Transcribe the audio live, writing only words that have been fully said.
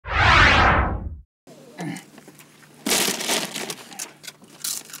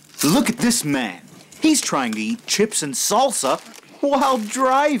Look at this man. He's trying to eat chips and salsa while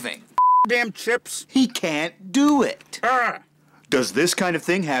driving. Damn chips. He can't do it. Ah. Does this kind of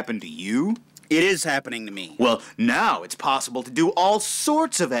thing happen to you? It is happening to me. Well, now it's possible to do all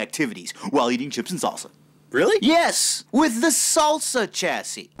sorts of activities while eating chips and salsa. Really? Yes, with the Salsa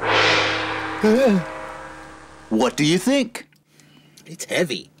Chassis. What do you think? It's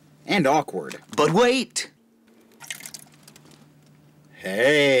heavy and awkward. But wait.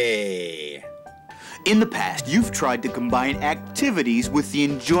 Hey. In the past, you've tried to combine activities with the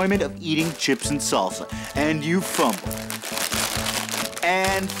enjoyment of eating chips and salsa, and you fumbled.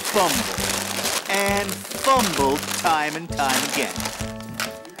 And fumbled. And fumbled time and time again.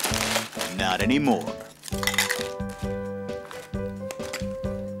 Not anymore.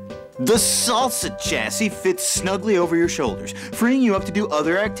 The Salsa Chassis fits snugly over your shoulders, freeing you up to do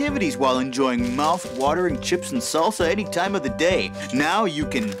other activities while enjoying mouth-watering chips and salsa any time of the day. Now you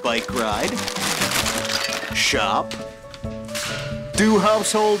can bike ride, shop, do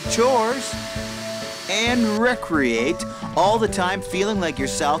household chores, and recreate, all the time feeling like you're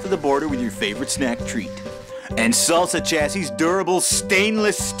south of the border with your favorite snack treat. And Salsa Chassis' durable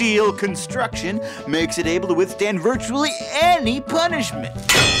stainless steel construction makes it able to withstand virtually any punishment.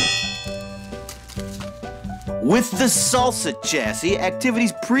 With the Salsa Chassis,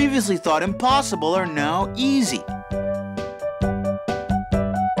 activities previously thought impossible are now easy.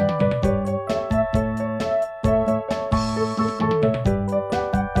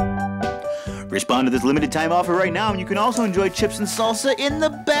 Respond to this limited time offer right now, and you can also enjoy chips and salsa in the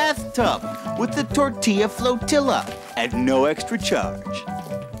bathtub with the Tortilla Flotilla at no extra charge.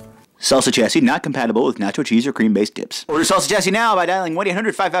 Salsa Chassis not compatible with nacho cheese or cream-based dips. Order Salsa Chassis now by dialing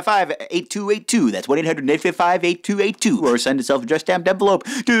 1-800-555-8282. That's 1-800-855-8282. Or send a self-addressed stamped envelope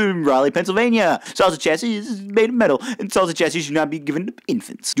to Raleigh, Pennsylvania. Salsa Chassis is made of metal, and Salsa Chassis should not be given to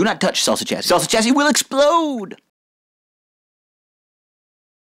infants. Do not touch Salsa Chassis. Salsa Chassis will explode!